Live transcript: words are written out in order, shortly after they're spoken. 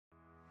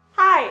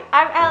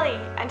Holly,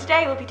 and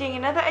today we'll be doing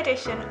another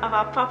edition of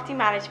our property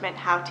management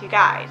how-to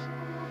guide.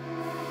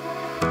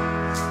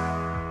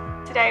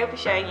 Today we'll be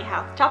showing you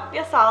how to top up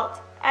your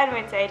salt and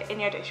rinse aid in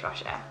your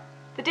dishwasher.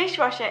 The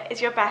dishwasher is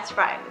your best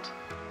friend.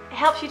 It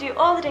helps you do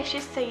all the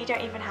dishes so you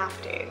don't even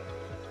have to.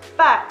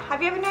 But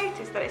have you ever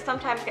noticed that it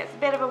sometimes gets a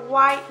bit of a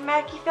white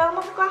murky film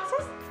on the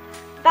glasses?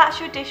 That's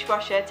your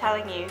dishwasher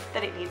telling you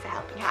that it needs a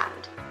helping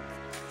hand.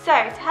 So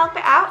to help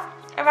it out,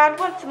 around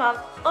once a month,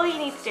 all you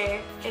need to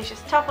do is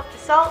just top up the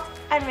salt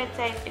and rinse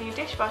aid in your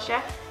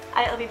dishwasher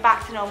and it'll be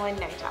back to normal in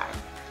no time.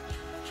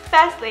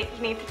 Firstly,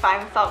 you need to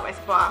find the salt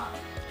reservoir.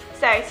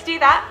 So to do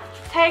that,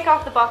 take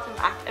off the bottom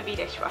rack of your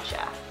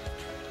dishwasher.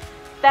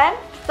 Then,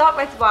 the salt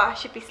reservoir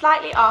should be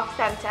slightly off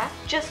centre,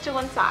 just to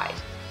one side.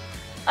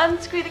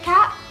 Unscrew the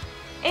cap.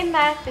 In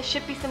there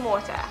should be some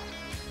water.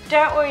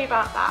 Don't worry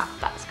about that,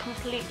 that's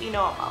completely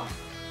normal.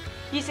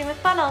 Using the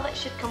funnel that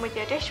should come with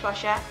your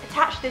dishwasher,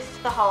 attach this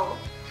to the hole.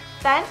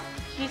 Then,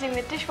 using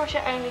the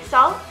dishwasher only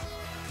salt,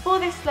 pour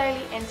this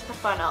slowly into the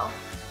funnel.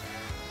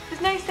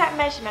 There's no set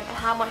measurement on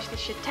how much this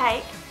should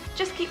take,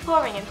 just keep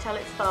pouring until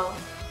it's full.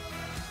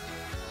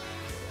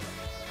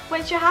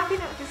 Once you're happy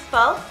that this is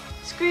full,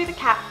 screw the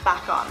cap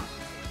back on.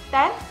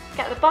 Then,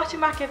 get the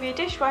bottom rack of your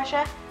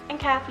dishwasher and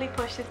carefully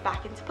push this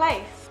back into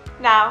place.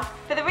 Now,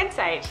 for the rinse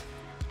aid.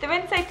 The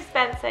rinse aid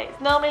dispenser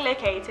is normally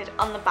located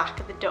on the back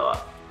of the door.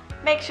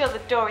 Make sure the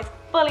door is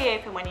fully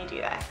open when you do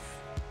this.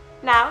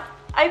 Now,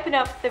 open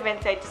up the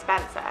rinse aid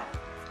dispenser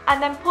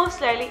and then pour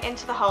slowly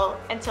into the hole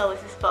until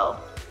this is full.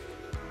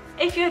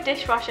 If your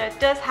dishwasher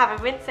does have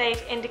a rinse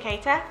aid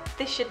indicator,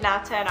 this should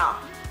now turn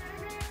off.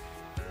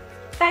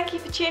 Thank you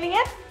for tuning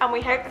in and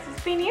we hope this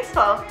has been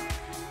useful.